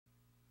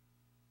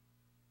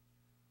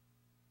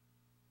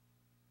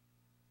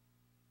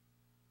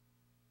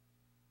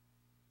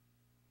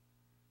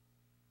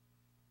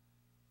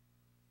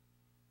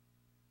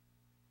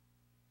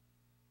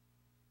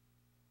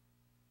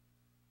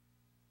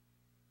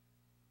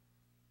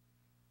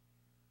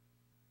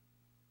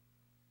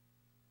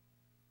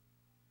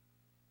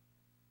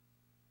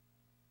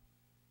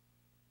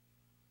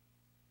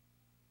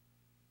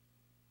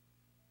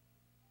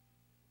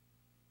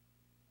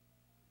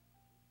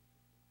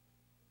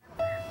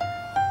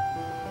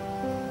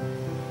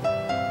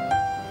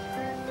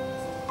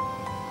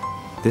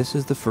This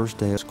is the first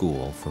day of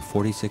school for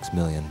 46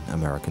 million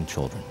American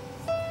children.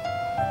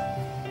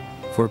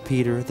 For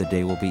Peter, the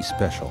day will be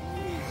special.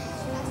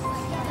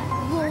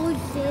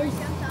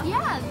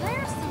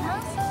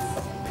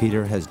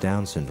 Peter has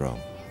Down syndrome.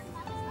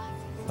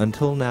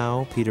 Until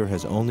now, Peter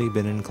has only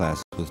been in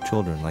classes with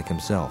children like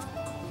himself.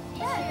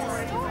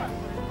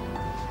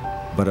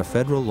 But a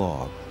federal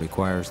law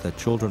requires that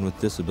children with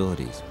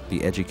disabilities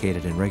be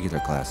educated in regular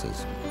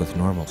classes with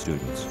normal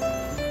students.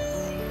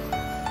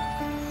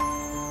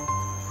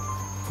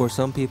 For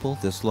some people,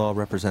 this law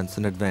represents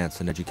an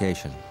advance in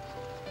education.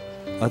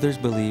 Others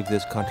believe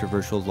this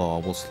controversial law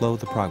will slow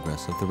the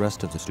progress of the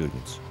rest of the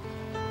students.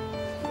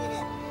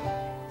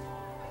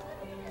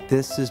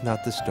 This is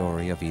not the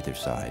story of either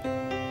side.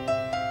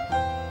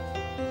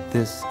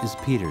 This is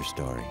Peter's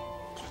story.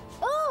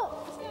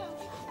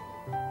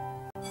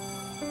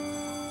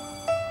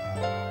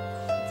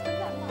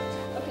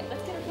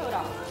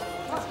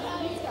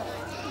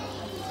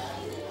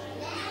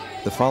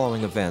 The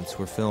following events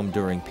were filmed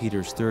during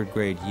Peter's third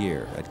grade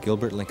year at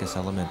Gilbert Lincoln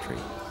Elementary,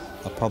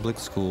 a public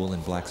school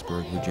in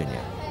Blacksburg,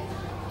 Virginia.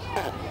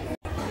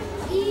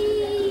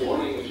 Good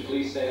morning. Would you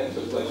please stand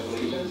for the Pledge of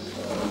Allegiance?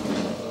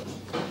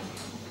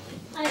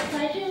 I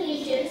pledge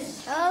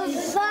allegiance of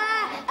the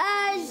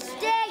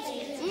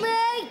States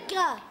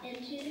America and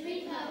to the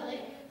republic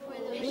for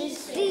the which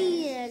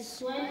stands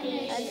one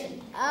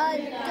nation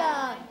under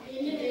God,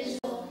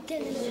 indivisible,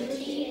 with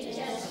liberty and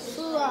justice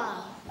for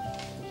all.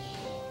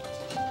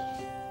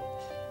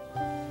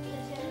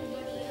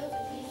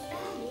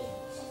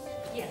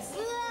 Yes.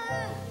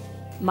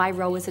 My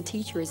role as a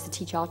teacher is to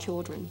teach all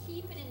children,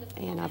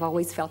 and I've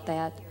always felt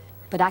that.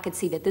 But I could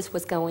see that this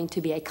was going to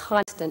be a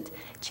constant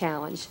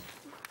challenge.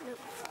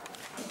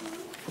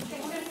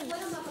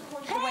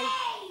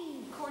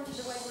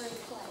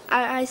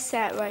 I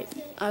sat right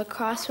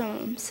across from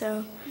him,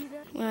 so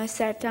when I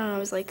sat down, I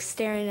was like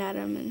staring at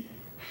him,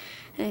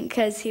 and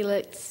because he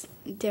looked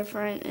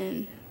different,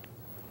 and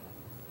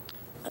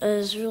I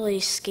was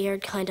really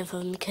scared kind of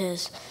him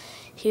because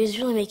he was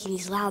really making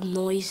these loud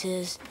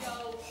noises.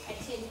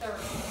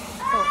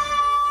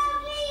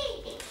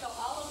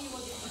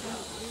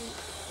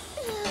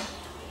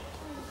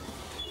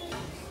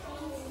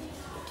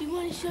 Do you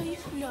want to show you?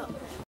 No.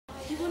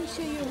 Do you want to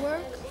show your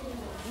work?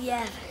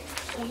 Yeah.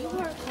 Show your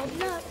work. Hold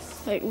it up.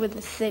 like with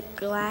the thick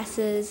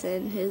glasses,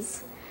 and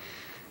his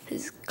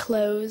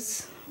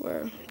clothes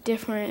were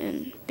different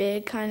and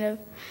big, kind of.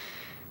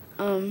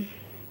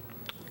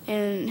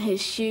 And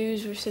his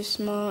shoes were so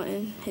small,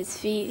 and his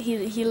feet,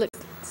 he looked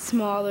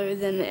smaller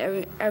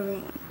than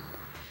everyone.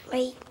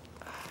 Like,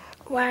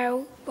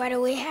 why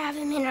do we have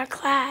him in our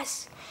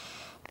class?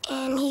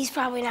 And he's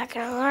probably not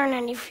going to learn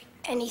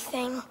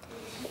anything.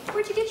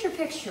 Where'd you get your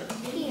picture? All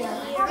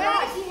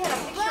right, you had a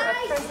picture of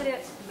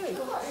President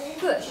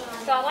Bush.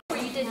 So I like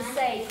where you didn't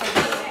say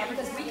President,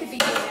 because we could be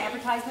doing an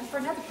advertisement for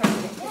another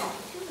president too.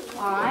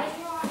 All right.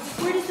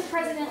 Where does the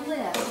president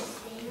live?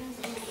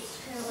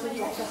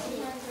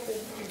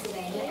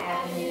 Pennsylvania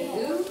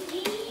Avenue.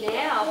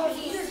 Now,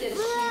 Peter did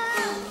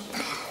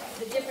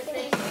the different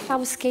things. I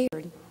was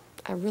scared.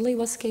 I really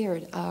was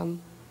scared.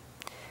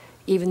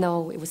 Even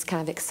though it was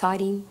kind of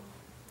exciting,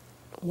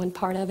 one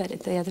part of it,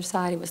 at the other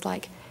side, it was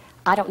like,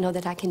 I don't know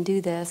that I can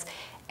do this,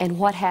 and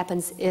what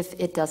happens if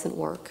it doesn't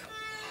work?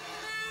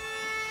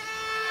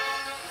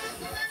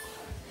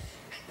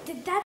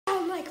 Did that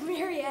sound like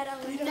Marietta?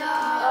 No.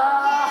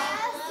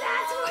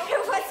 That's what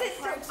it was.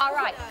 All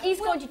right, he's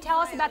going to tell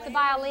us about the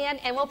violin,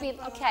 and we'll be,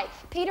 okay.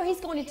 Peter, he's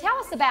going to tell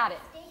us about it.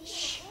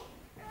 Shh.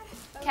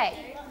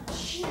 Okay.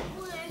 Shh.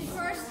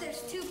 First,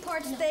 there's two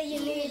parts that you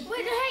need.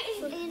 Wait,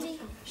 hey, Andy.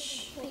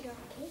 Shh. Peter,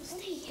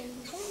 stay here.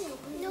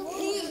 No,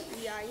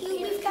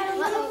 he's got a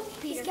little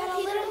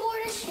more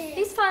to share.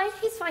 He's fine.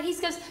 He's fine. He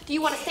goes, do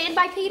you want to stand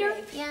by Peter?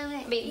 Yeah,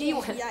 man. I mean, do you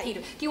want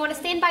Peter? Do you want to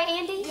stand by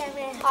Andy? Yeah,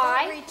 man. All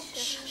right.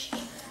 Shh.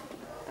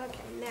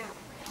 Okay, now,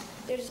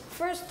 there's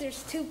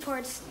two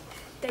parts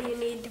that you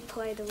need to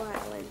play the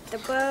violin: the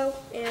bow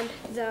and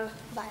the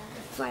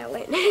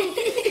violin.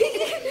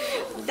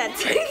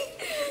 That's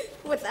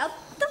without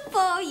the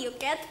bow, you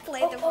can't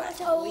play the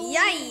violin.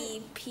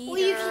 Yay,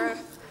 Peter.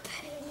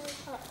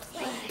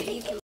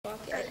 You can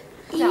walk it.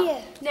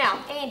 Now,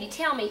 Andy,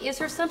 tell me, is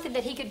there something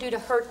that he could do to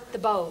hurt the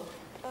bow?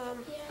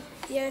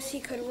 Yes, he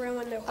could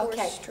ruin the horse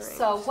Okay, string.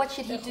 so what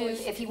should he do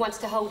if he wants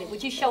to hold it?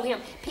 Would you show him?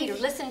 Peter,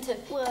 listen to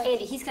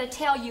Andy. He's going to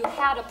tell you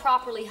how to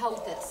properly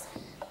hold this.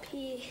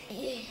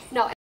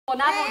 No, will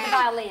not hold the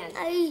violin.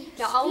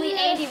 No, only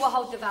Andy will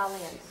hold the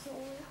violin.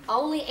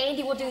 Only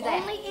Andy will do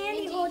that. Only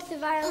Andy holds the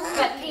violin.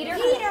 But Peter?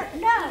 Peter,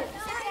 no.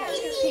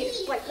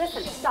 Peter, wait,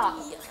 listen, stop.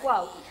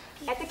 Whoa.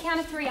 At the count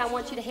of 3, I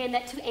want you to hand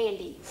that to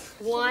Andy.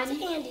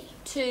 1,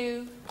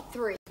 2,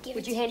 3.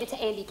 Would you hand it to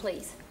Andy,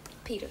 please?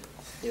 Peter,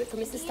 do it for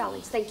Mrs.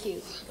 Stallings. Thank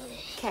you.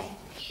 Okay.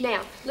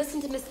 Now,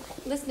 listen to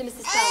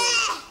Mrs.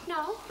 Stallings.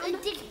 No, you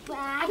gave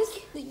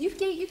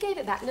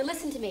it back. Now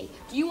listen to me.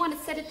 Do you want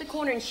to sit at the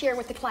corner and share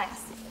with the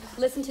class?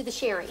 Listen to the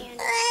sharing.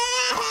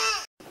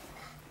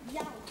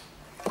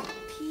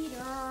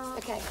 Peter.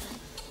 Okay.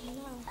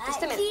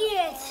 Just a minute.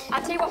 Peter,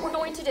 I'll tell you what we're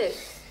going to do.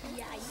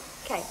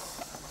 Okay.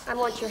 I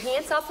want your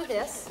hands off of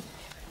this.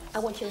 I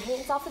want your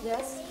hands off of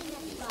this.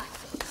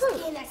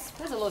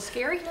 That was a little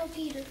scary. I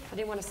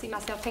didn't want to see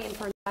myself paying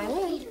for a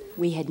violin.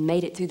 We had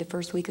made it through the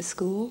first week of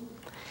school.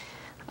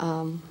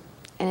 And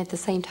at the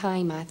same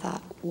time, I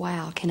thought,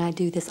 wow, can I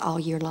do this all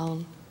year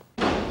long?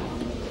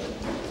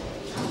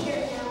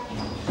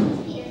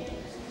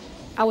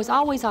 I was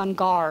always on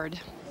guard.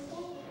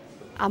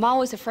 I'm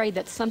always afraid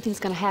that something's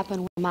going to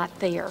happen when I'm not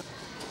there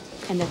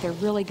and that they're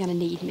really going to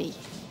need me.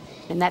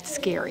 And that's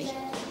scary.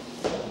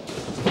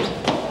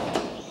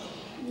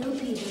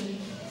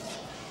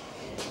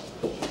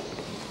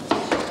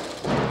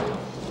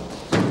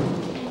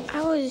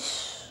 I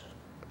was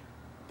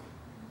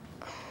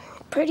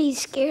pretty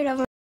scared of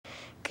him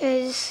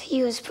because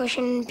he was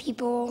pushing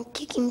people,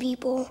 kicking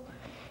people,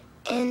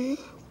 and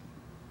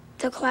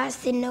the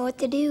class didn't know what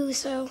to do,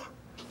 so.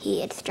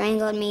 He had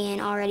strangled me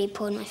and already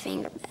pulled my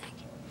finger back.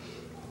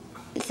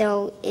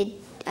 So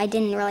I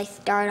didn't really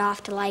start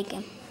off to like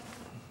him.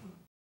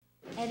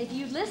 And if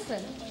you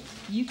listen,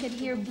 you can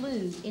hear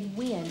blue in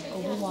wind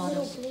over water.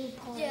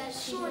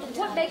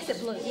 What makes it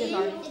blue?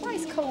 Why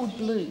is cold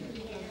blue?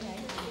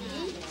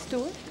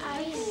 Stuart?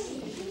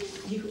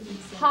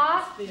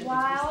 Hot,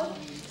 wild,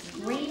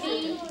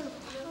 screaming,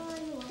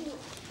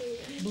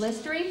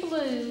 blistering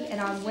blue, and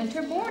on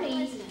winter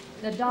mornings,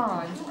 the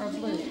dawns are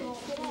blue.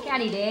 Okay, I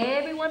need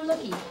everyone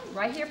looking.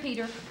 Right here,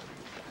 Peter.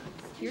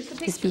 Here's the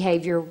picture. His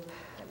behavior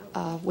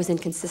was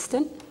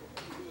inconsistent,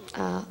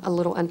 a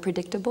little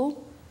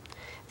unpredictable.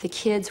 The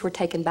kids were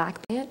taken back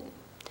by it.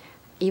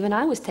 Even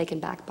I was taken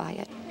back by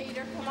it.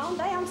 Peter, come on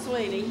down,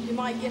 sweetie. You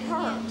might get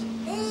hurt.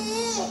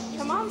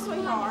 Come on,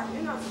 sweetheart.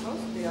 You're not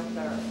supposed to be up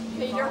there.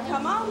 Peter,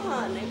 come on,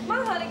 honey. Come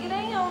on, honey, get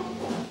down.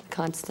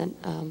 Constant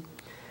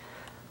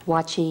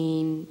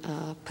watching,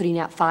 putting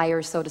out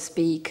fires, so to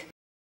speak,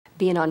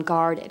 being on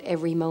guard at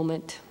every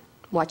moment,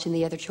 watching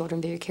the other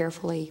children very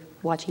carefully,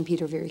 watching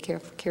Peter very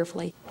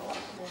carefully.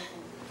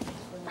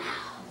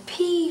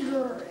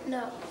 Peter,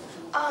 no.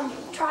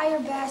 Try your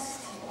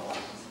best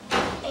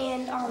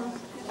and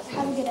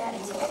have a good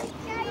attitude.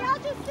 Yeah, y'all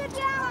just sit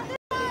down.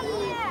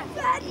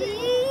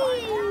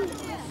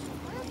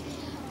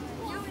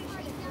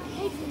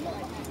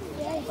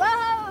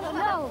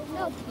 Whoa,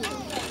 no.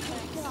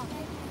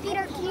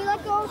 Peter, can you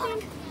let go of him?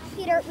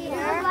 Peter,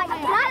 like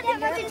not that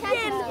much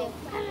attention.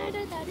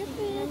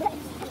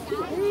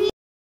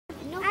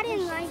 I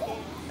didn't like it.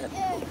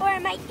 Or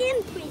am I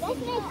in, please?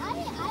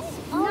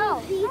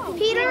 No.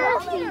 Peter.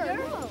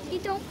 You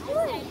don't do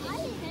it.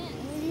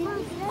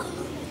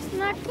 It's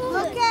not cool.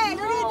 Okay,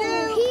 what do you do?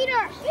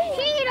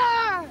 Peter!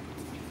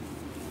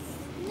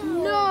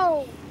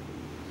 No.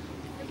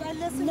 Everybody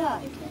listen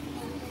up.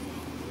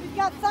 We've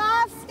got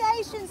 5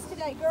 stations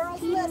today,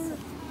 girls. Listen.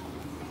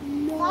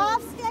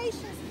 5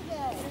 stations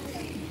today.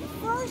 The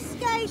first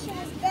station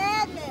is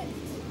badminton.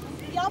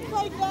 Y'all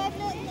played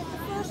badminton at the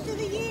first of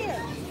the year.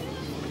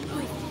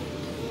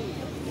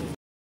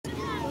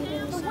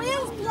 The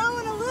wind's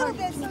blowing a little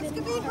bit, so it's going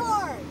to be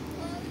hard.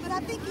 But I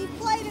think you've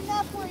played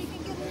enough where you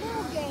can get a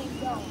little game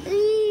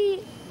going.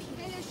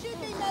 And there should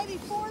be maybe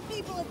 4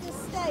 people at this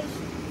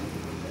station.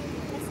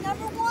 It's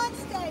number 1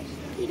 station.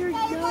 Peter,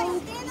 everybody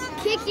stand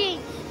up.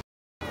 Kicking.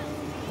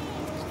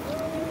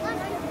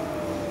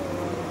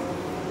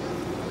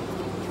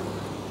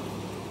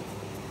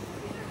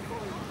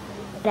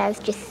 But I was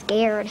just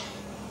scared.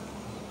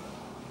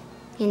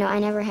 You know, I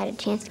never had a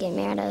chance to get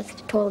married. I was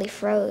totally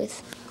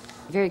froze.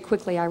 Very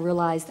quickly, I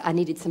realized I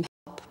needed some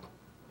help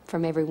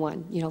from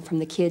everyone, you know, from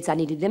the kids. I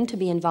needed them to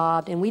be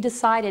involved. And we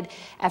decided,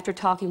 after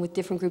talking with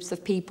different groups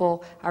of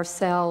people,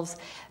 ourselves,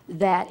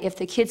 that if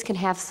the kids can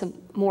have some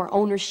more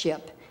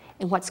ownership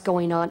in what's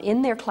going on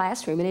in their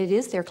classroom, and it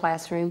is their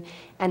classroom,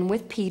 and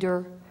with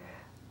Peter,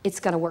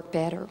 it's going to work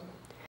better.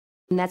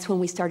 And that's when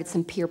we started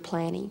some peer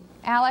planning.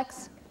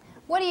 Alex,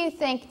 what do you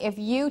think if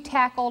you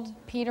tackled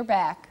Peter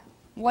back?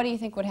 What do you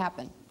think would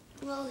happen?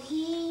 Well,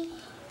 he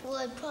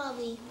would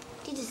probably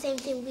do the same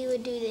thing we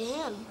would do to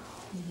him.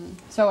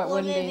 So it or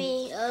wouldn't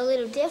maybe a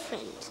little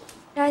different.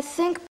 I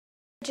think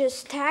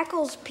just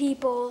tackles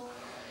people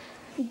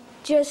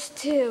just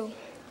to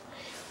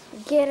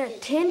get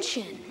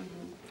attention.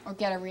 Or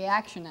get a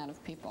reaction out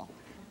of people.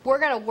 We're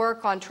going to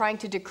work on trying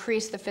to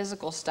decrease the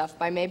physical stuff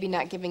by maybe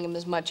not giving him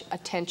as much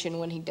attention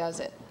when he does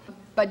it.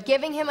 But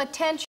giving him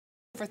attention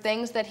for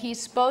things that he's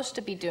supposed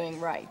to be doing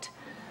right.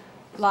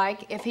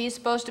 Like, if he's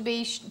supposed to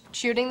be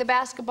shooting the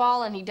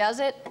basketball and he does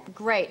it,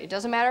 great. It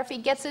doesn't matter if he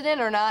gets it in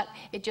or not.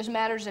 It just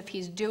matters if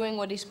he's doing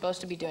what he's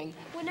supposed to be doing.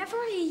 Whenever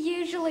he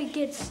usually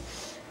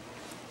gets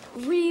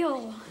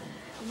real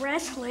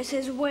restless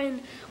is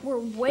when we're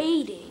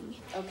waiting.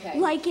 Okay.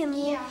 Like in...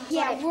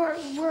 Yeah,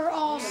 we're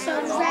all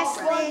so restless.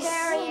 We're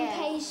very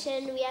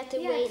impatient. We have to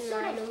wait in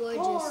line and we're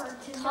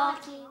just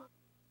talking.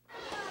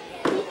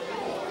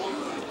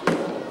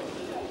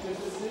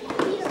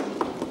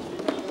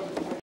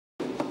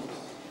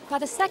 By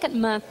the second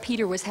month,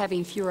 Peter was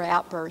having fewer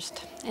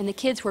outbursts, and the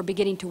kids were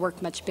beginning to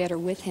work much better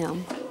with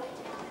him.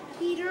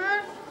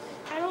 Peter,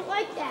 I don't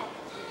like that.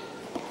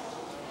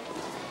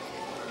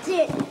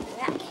 did.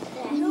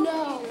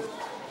 No.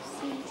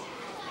 See,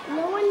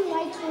 no one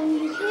likes when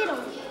you hit them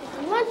with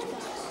the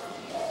lunchbox.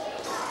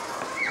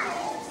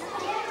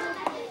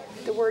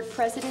 The word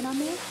president on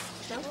there?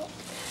 No.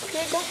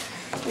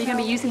 Are you going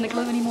to be using the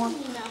glue anymore? No.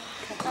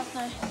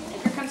 Okay.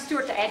 Here comes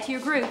Stuart to add to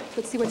your group.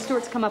 Let's see what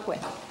Stuart's come up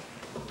with.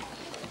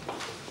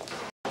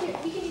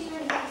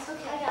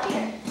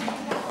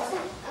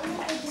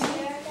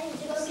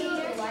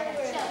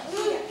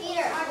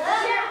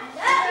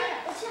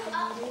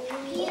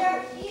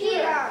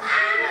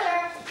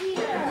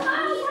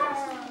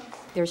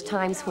 There's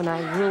times when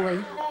I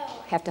really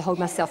have to hold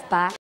myself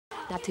back,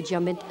 not to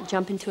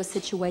jump into a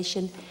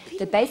situation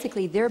that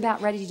basically they're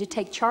about ready to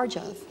take charge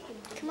of.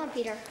 Come on,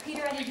 Peter.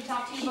 Peter, I need to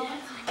talk to you a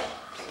moment.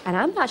 And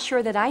I'm not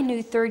sure that I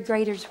knew third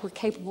graders were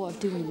capable of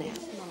doing that.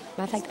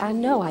 Matter of fact, I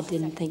know I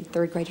didn't think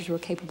third graders were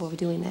capable of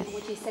doing that.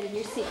 What you said in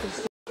your seat.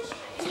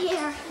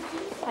 Here.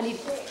 I need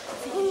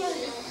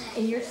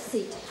in your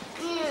seat.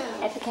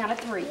 At the count of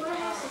 3.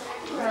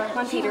 Come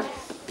on, Peter.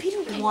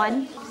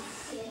 1,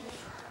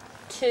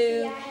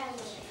 2.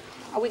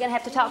 Are we going to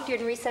have to talk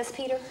during recess,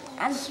 Peter?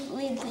 I'm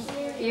sleepy.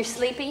 You're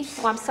sleepy?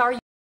 Well, I'm sorry,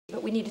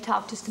 but we need to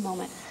talk just a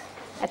moment.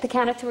 At the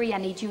count of 3, I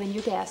need you in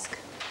your desk.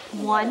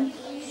 1,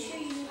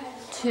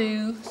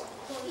 2,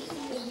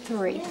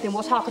 3. Then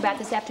we'll talk about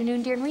this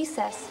afternoon during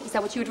recess. Is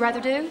that what you would rather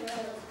do?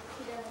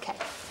 Okay.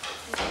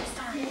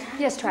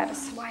 Yes,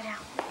 Travis. Why now?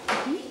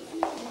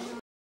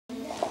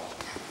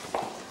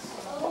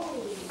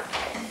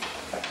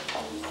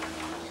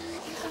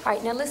 All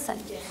right, now listen.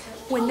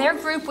 When their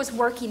group was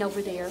working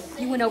over there,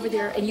 you went over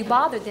there and you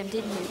bothered them,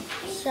 didn't you?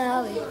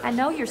 Sorry. I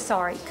know you're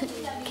sorry.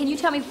 Can you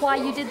tell me why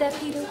you did that,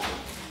 Peter?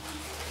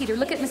 Peter,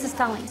 look at Mrs.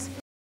 Collins.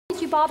 Why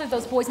did you bother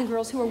those boys and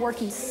girls who were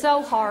working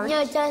so hard?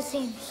 No, it does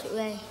seem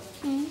right.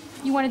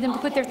 You wanted them to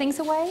put their things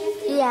away?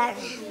 Yeah.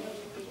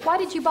 Why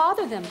did you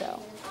bother them, though?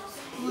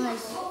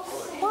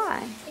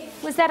 Why?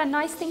 Was that a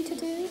nice thing to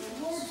do?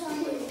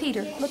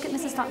 Peter, look at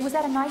Mrs. Collins. Was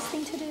that a nice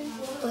thing to do?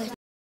 What?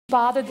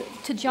 Bothered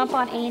to jump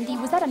on Andy.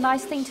 Was that a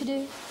nice thing to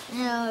do?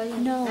 No.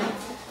 No.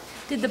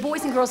 Did the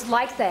boys and girls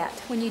like that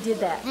when you did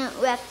that? No,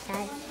 left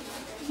side.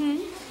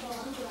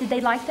 Did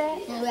they like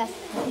that? No,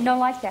 left side. You don't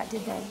like that,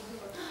 did they?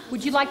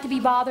 Would you like to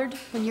be bothered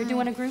when you're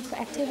doing a group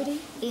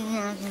activity?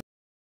 Yeah.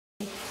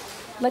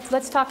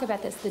 Let's talk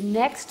about this. The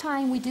next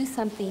time we do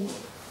something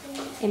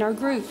in our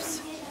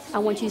groups, I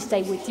want you to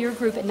stay with your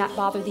group and not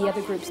bother the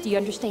other groups. Do you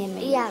understand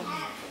me? Yeah.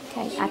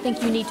 Okay. I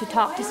think you need to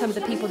talk to some of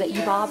the people that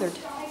you bothered.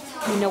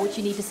 You know what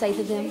you need to say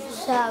to them?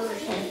 Sorry.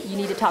 You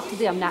need to talk to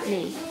them, not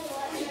me.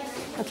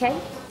 Okay?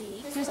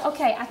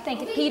 Okay, I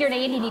think Peter and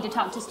Andy need to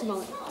talk just a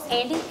moment.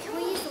 Andy? Can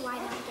we use the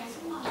light out again?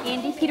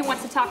 Andy, Peter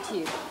wants to talk to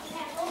you.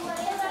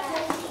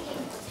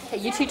 Okay,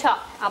 you two talk.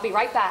 I'll be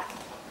right back.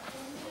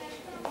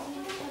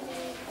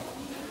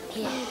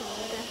 Yeah.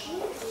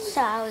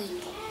 Sorry.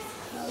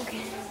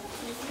 Okay.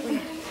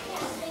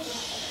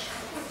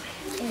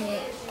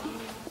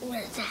 What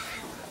is that?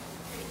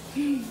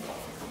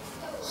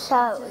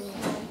 Sorry.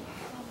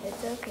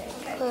 It's okay.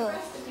 Cool.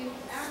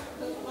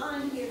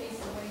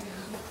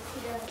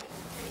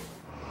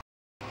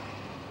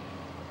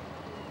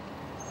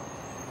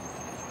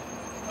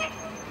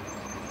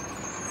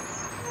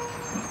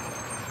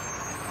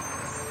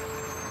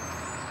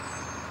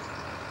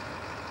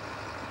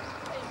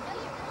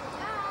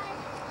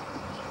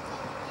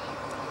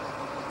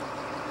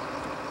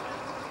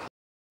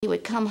 He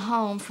would come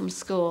home from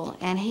school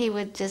and he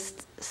would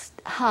just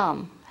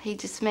hum. He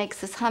just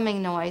makes this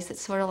humming noise.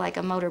 It's sort of like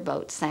a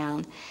motorboat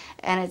sound,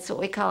 and it's what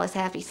we call his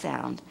happy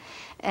sound.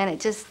 And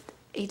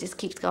he just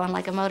keeps going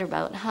like a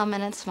motorboat,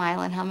 humming and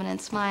smiling, humming and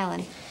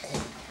smiling.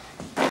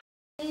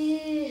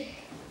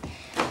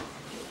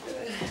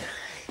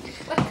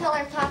 What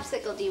color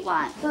popsicle do you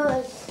want?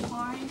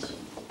 Orange.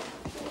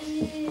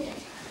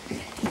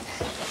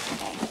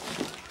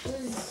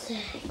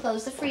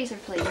 Close the freezer,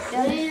 please.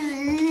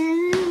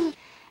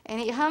 And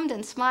he hummed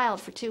and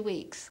smiled for 2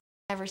 weeks.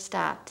 Never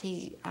stopped.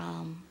 He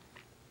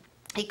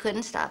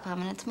couldn't stop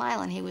humming and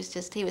smiling. He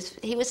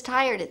was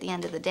tired at the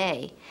end of the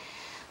day,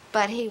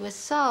 but he was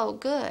so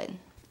good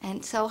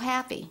and so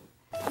happy.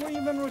 Where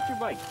you been with your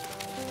bike,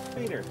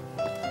 Peter?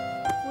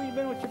 Where you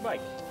been with your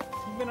bike?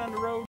 You been on the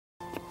road?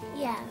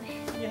 Yeah.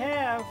 You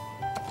have?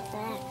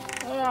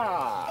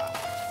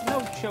 Ah,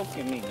 no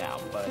choking me now,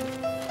 bud.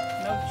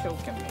 No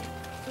choking me.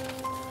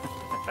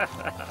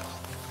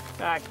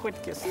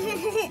 Quit kissing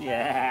me.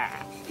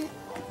 Yeah.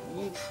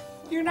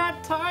 You're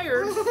not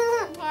tired.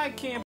 I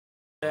can't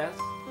believe that.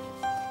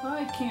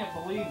 I can't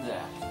believe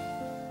that.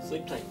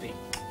 Sleep tight, Pete.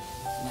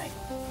 Night.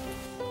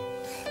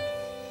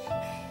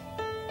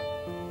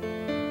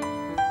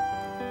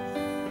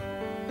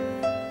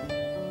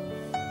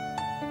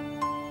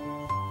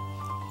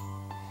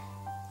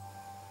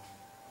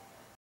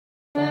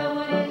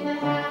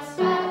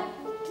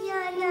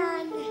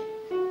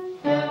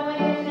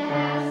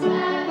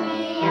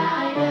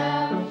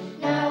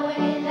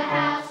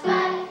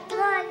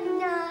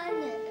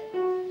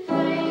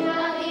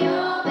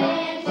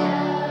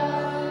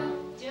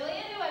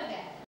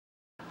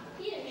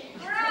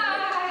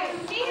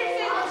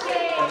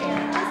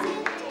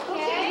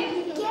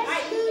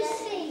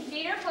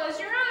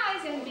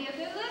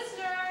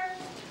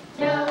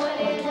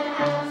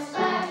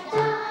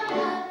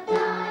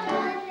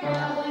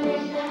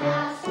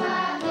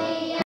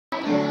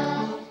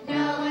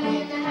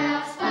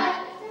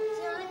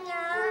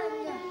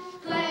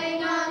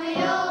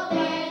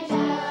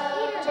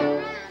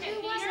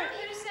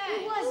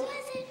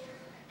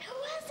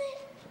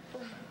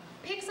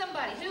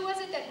 right. Who was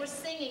it that was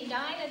singing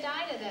Dinah,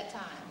 Dinah that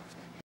time?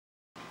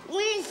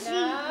 Lucy.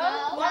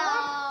 No.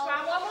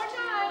 Try one more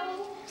time.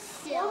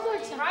 One more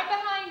time. Right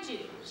behind you.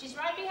 She's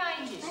right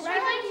behind you. Right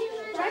behind you.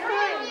 Right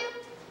behind you.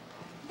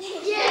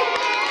 Yeah!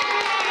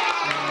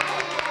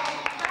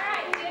 All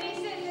right, Jenny,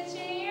 sit in the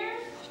chair.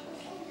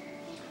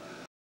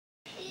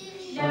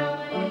 No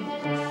one in the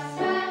house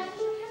but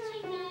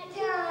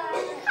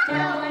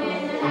no one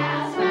in the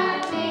house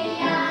but me,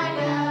 I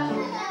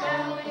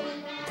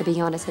know. To be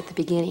honest, at the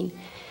beginning,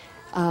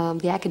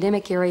 the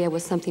academic area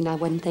was something I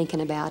wasn't thinking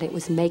about. It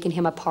was making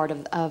him a part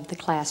of the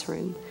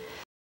classroom.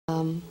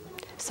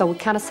 So we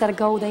kind of set a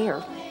goal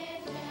there.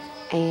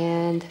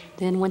 And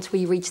then once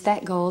we reached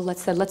that goal,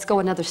 let's go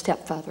another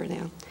step further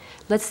now.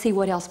 Let's see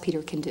what else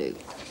Peter can do.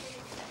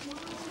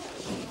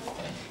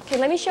 Okay,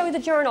 let me show you the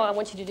journal I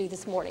want you to do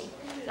this morning.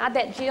 I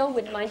bet Jill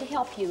would mind to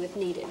help you if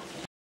needed.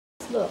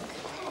 Look.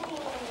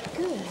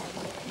 Good.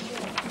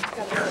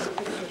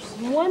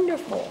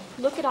 Wonderful.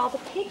 Look at all the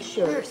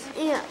pictures.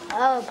 Yeah,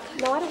 No,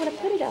 I don't want to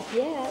put it up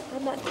yet.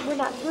 We're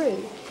not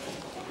through.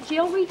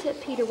 Jill, read to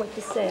Peter what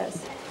this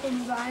says.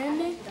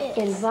 Environment is.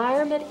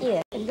 Environment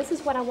is. And this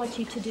is what I want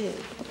you to do.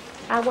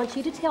 I want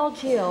you to tell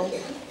Jill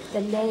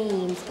the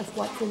names of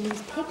what's in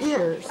these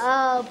pictures.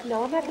 No,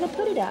 I'm not going to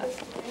put it up.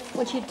 I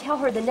want you to tell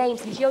her the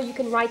names, and Jill, you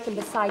can write them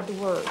beside the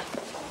word.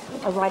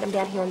 Or write them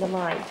down here on the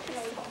line.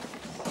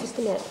 Just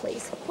a minute,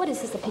 please. What is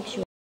this a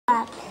picture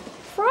of?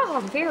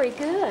 Frog. Very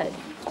good.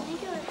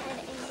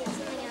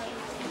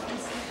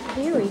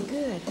 Very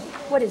good.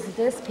 What is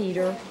this,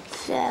 Peter?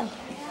 So.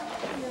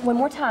 One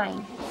more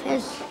time.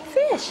 Fish.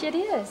 Fish, it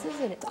is,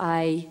 isn't it?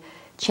 I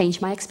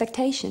changed my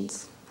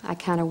expectations. I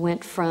kind of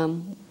went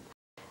from,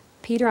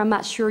 Peter, I'm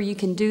not sure you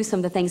can do some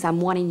of the things I'm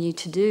wanting you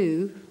to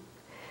do,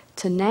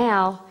 to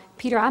now,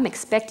 Peter, I'm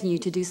expecting you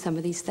to do some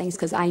of these things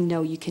because I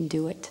know you can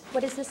do it.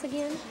 What is this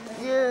again?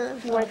 Yeah.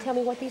 You want to tell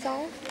me what these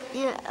are?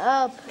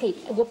 Yeah, Okay,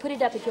 we'll put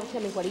it up if you'll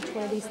tell me what each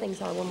one of these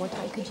things are one more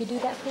time. Could you do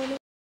that for me?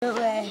 No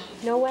way.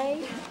 No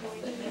way?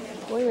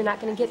 Well, you're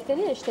not going to get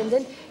finished. And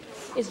then,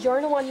 is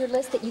journal on your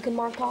list that you can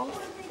mark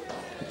off?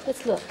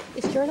 Let's look.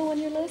 Is journal on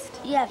your list?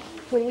 Yeah.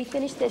 When we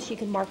finish this, you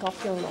can mark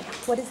off journal.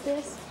 What is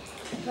this?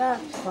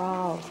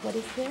 Frogs. What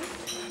is this?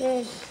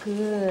 Fish.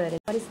 Good. And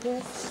what is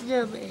this?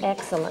 Snowman.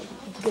 Excellent.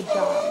 Good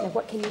job. Now,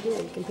 what can you do?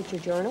 You can put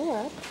your journal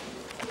up,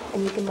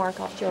 and you can mark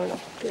off journal.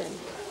 Good.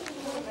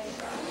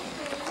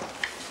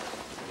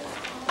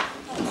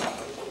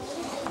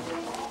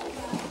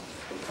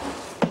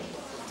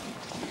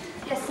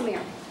 Yes,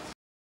 Samir.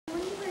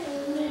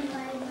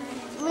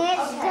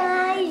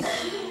 Guys,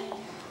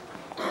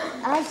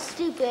 I'm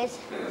stupid.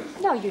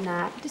 No, you're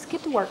not. Just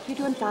get to work. You're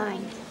doing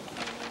fine.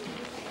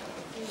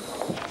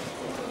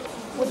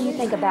 What do you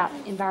think about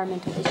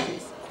environmental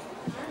issues?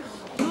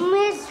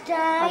 Miss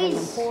Are they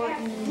Dice.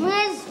 important?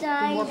 Miss Do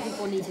more Dice.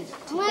 people need to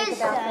think Miss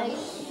about them?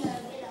 Dice.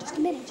 Just a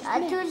minute. Just a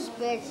minute.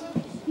 toothpick.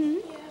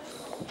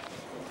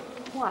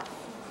 What?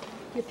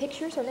 Your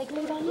pictures, are they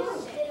glued on you?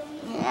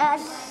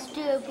 That's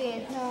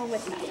stupid. No,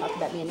 let's not talk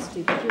about being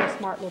stupid. You're a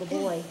smart little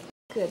boy.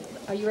 Good.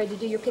 Are you ready to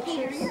do your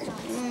pictures?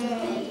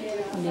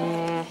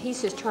 Nah,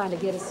 he's just trying to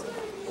get us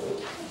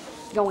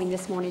going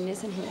this morning,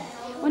 isn't he?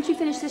 Once you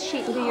finish this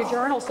sheet and do your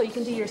journal so you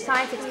can do your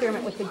science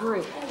experiment with the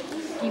group.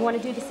 Do you want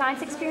to do the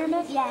science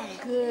experiment? Yeah.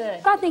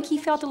 Good. I think he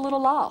felt a little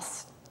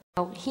lost.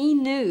 He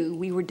knew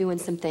we were doing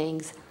some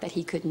things that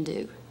he couldn't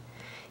do.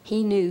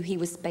 He knew he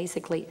was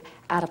basically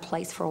out of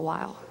place for a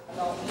while.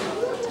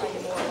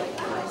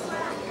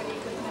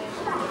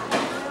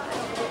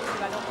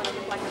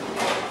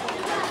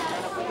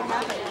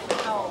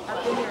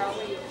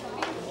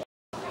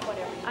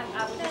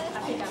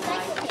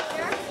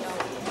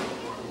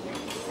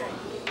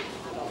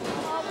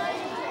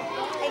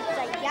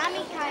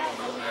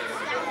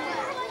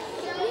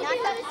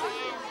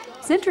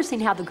 It's interesting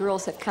how the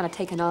girls have kind of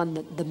taken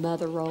on the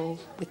mother role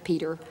with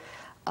Peter.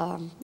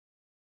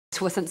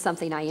 This wasn't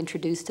something I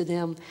introduced to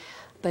them,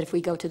 but if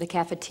we go to the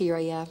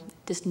cafeteria,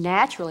 just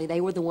naturally,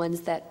 they were the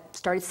ones that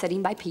started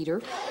sitting by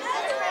Peter.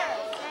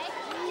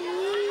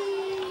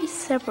 He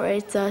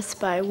separates us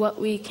by what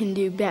we can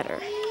do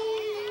better.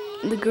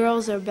 The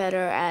girls are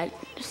better at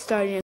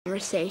starting a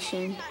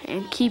conversation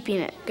and keeping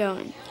it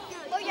going.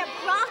 Oh, your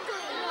broccoli.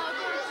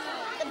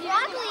 The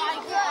broccoli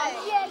is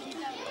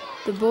good.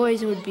 The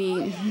boys would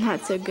be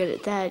not so good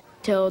at that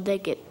till they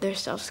get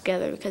themselves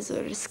together because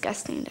they're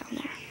disgusting down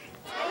there.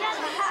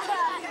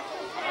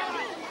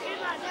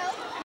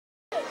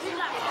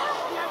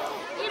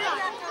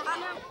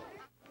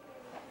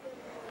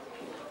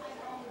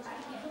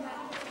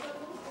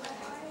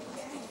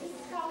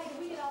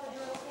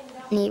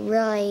 And he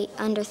really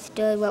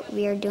understood what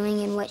we were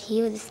doing and what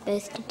he was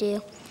supposed to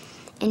do.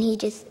 And he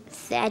just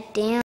sat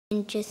down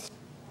and just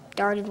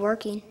started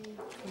working.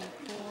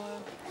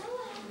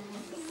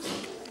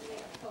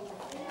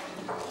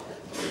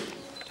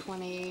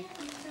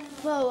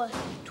 24,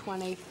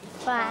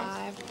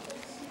 25,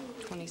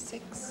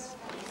 26,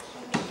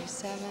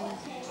 27,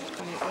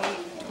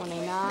 28,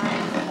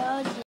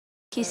 29.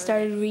 He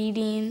started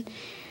reading,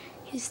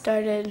 he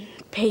started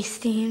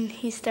pasting,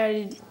 he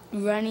started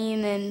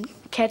running and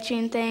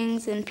catching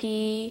things in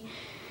PE,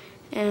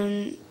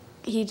 and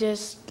he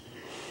just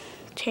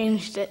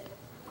changed it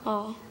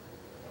all.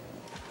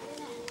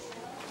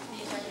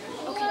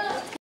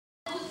 Okay.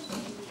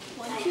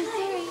 1, 2,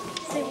 3.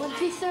 Say 1,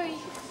 2, 3.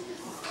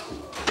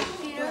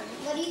 Peter.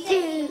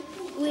 2,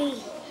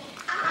 3.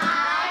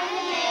 I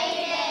made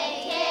a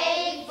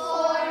cake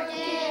for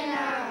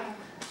dinner.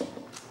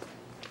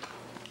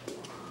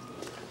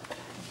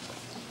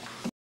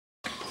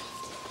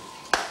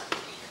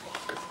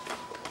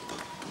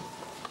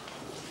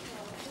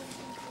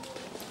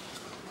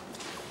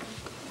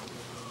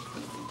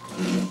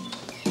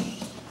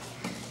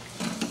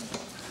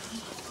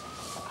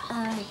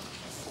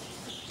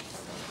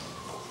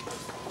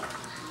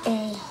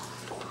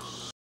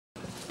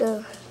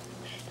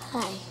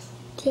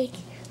 Cake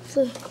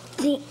for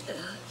dinner.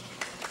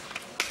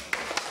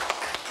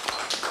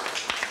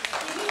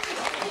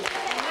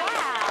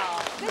 Wow.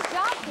 Good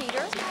job,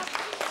 Peter.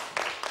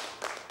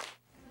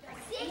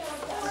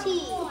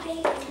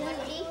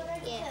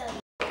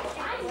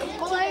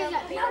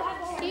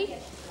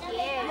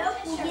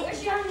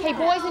 Okay,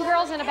 boys and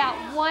girls, in about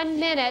 1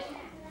 minute,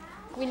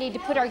 we need to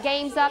put our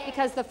games up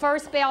because the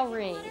first bell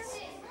rings.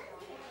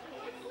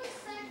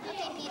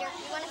 Okay, Peter,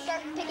 you want to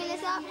start picking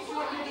this up? No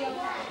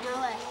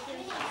way.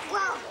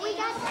 Well, we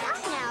got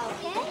stuff now,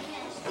 okay?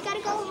 We got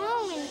to go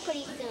home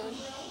pretty soon.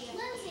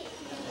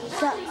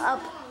 Shut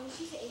up.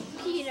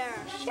 Peter,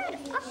 shut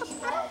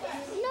up.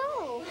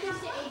 No.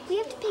 We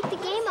have to pick the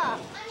game up.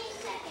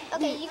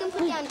 Okay, you can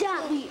put down 2.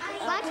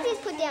 Watch please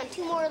put down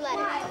 2 more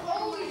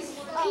letters.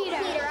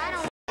 Peter, I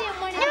don't.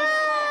 No!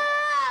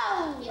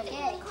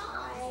 Okay.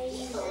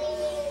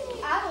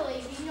 I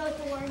believe you know what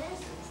the word is.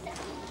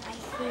 I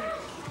think.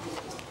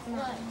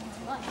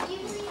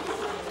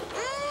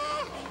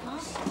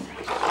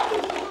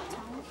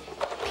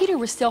 Peter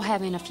was still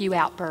having a few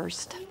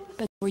outbursts,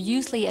 but were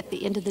usually at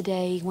the end of the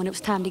day when it was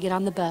time to get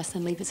on the bus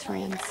and leave his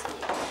friends.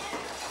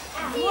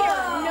 Peter,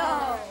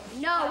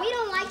 no, we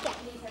don't like that.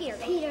 Peter.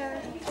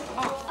 Peter.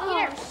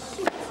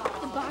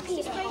 The box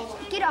is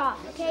right. Get off,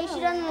 okay? She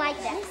doesn't like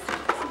that.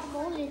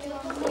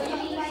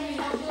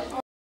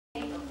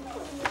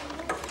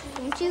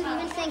 Don't you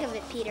even think of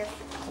it, Peter.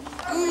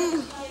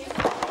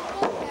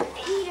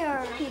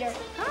 Peter.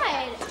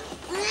 Hide.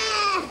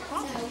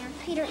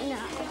 Peter, no.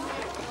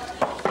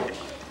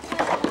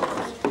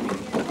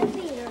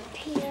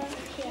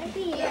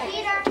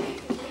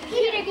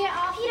 Peter, get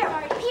off.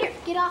 Peter,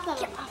 get off of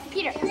him.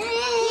 Peter.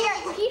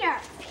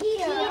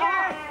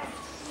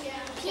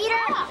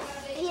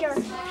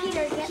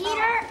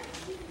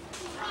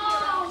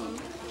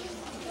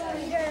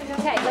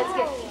 Okay, let's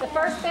get the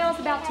first bell's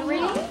about to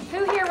ring.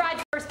 Who here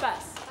rides first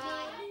bus?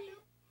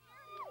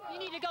 You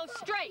need to go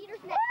straight.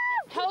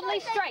 Totally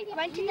straight.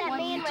 Run to that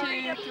man.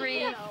 1, 2,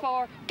 3,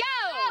 4. Go!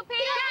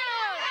 Peter!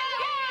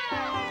 Go!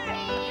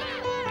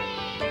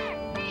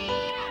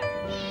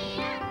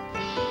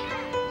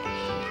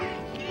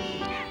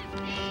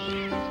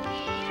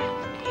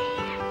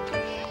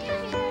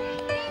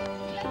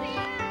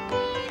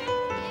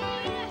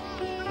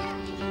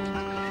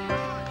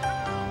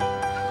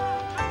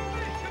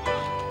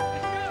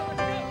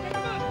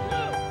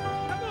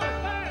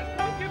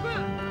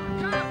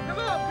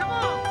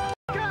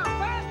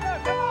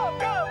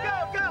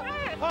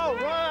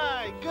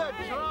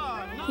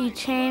 He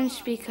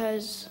changed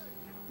because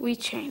we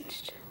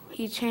changed.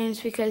 He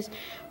changed because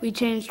we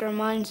changed our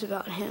minds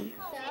about him.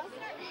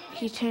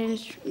 He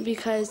changed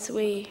because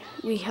we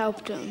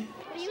helped him.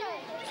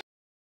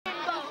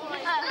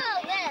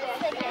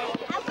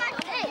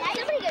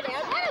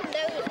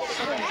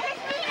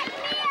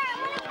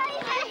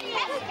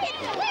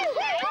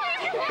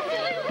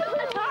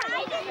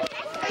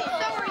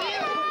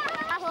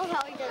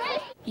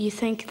 You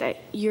think that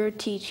you're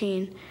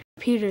teaching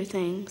Peter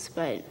things,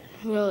 but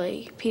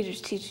really, Peter's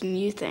teaching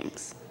you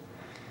things.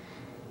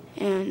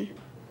 And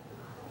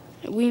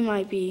we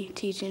might be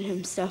teaching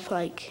him stuff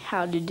like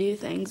how to do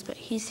things, but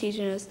he's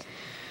teaching us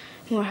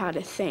more how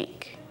to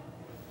think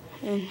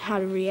and how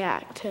to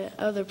react to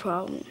other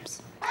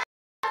problems.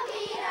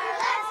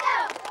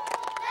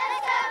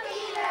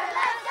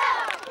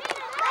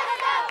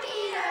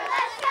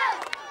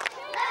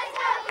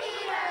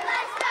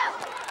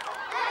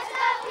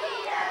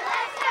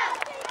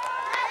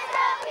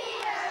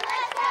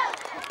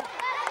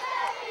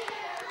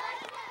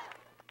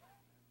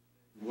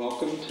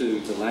 Welcome to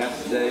the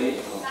last day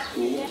of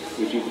school.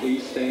 Would you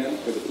please stand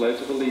for the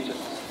Pledge of Allegiance?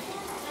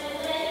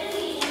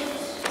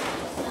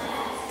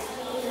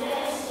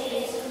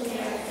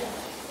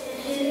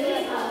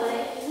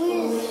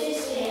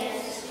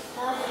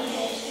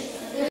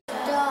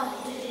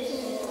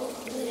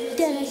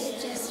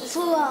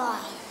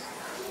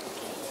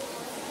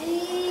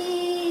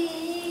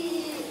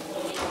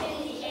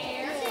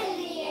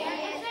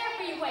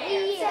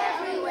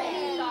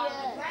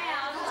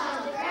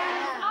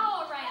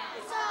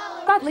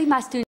 I believe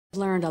my students have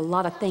learned a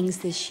lot of things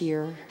this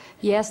year.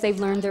 Yes, they've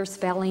learned their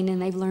spelling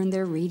and they've learned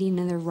their reading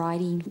and their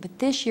writing, but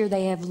this year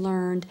they have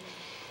learned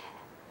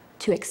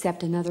to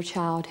accept another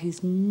child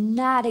who's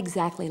not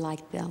exactly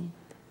like them,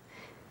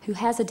 who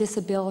has a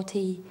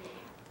disability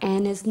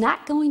and is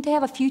not going to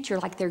have a future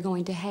like they're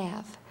going to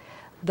have,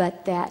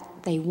 but that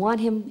they want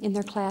him in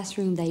their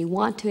classroom, they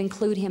want to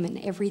include him in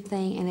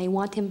everything, and they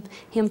want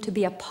him to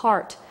be a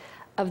part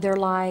of their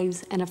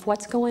lives and of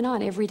what's going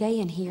on every day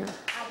in here.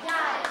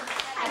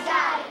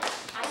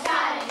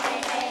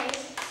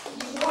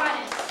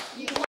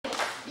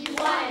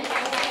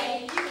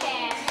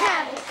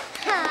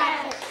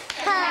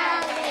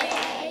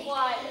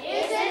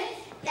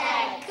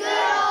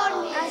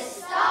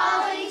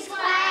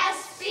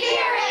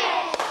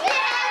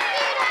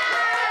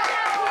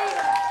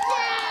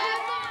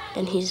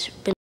 And he's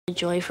been a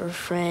joy for a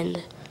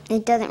friend.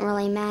 It doesn't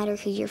really matter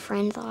who your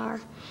friends are.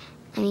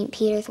 I mean,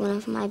 Peter's one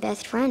of my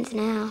best friends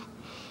now.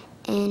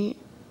 And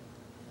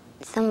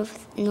some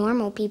of the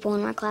normal people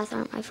in my class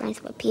aren't my friends,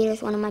 but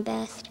Peter's one of my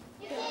best.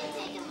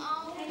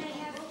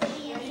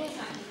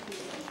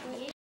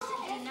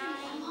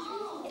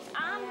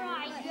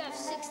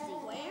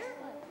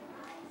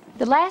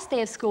 The last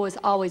day of school is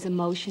always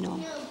emotional,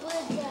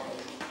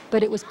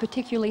 but it was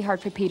particularly hard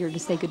for Peter to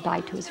say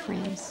goodbye to his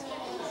friends.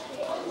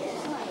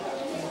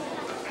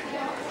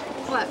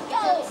 What?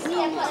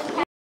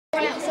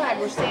 Run outside,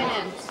 we're staying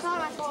in.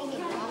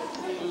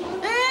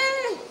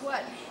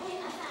 What?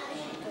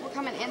 We're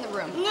coming in the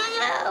room.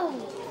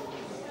 No!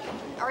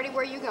 Artie,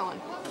 where are you going?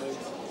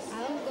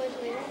 I'm going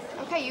to later.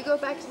 Okay, you go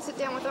back and sit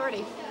down with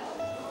Artie.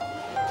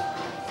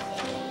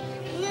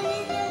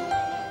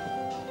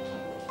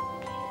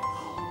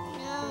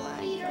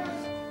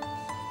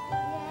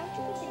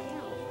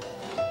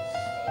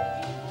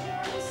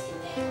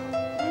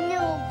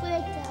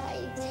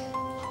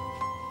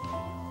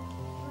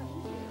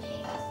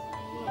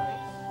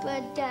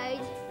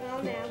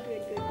 Oh, now,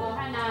 good. Oh,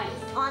 how nice.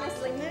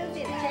 Honestly, move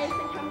in.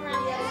 Jason, come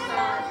around the other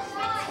side.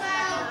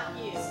 Not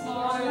you.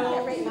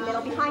 Get right in the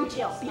middle, behind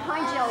Jill.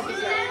 Behind Jill will be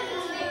good.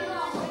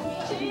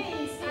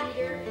 Cheese,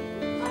 Peter.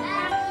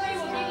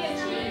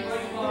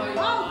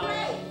 Oh,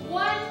 great.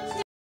 1,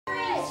 2, 3.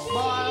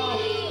 Smile.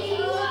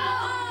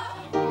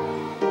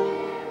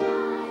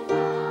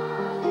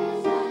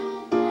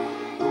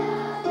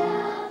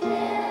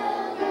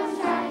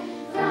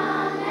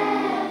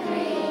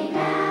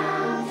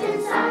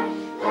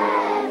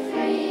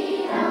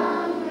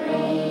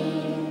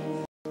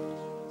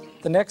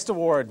 The next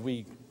award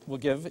we will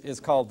give is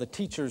called the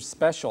Teacher's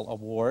Special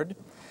Award.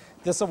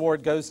 This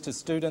award goes to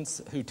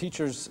students who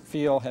teachers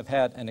feel have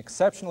had an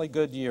exceptionally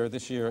good year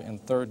this year in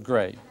 3rd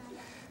grade.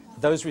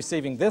 Those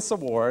receiving this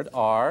award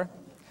are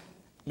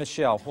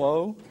Michelle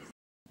Huo,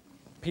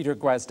 Peter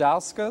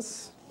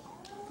Gwazdauskas,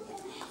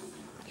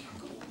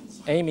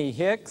 Amy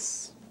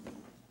Hicks.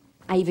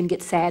 I even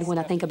get sad when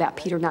I think about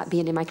Peter not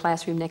being in my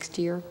classroom next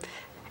year.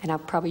 And I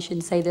probably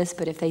shouldn't say this,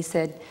 but if they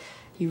said,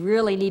 you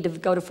really need to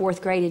go to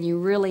 4th grade and you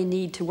really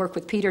need to work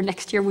with Peter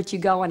next year, would you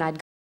go? And I'd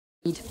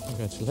go.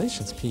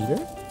 Congratulations, Peter.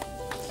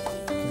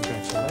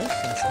 Congratulations,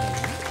 Amy.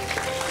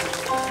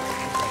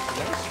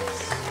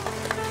 Congratulations.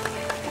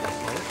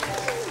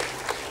 Congratulations.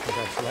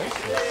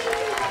 Congratulations.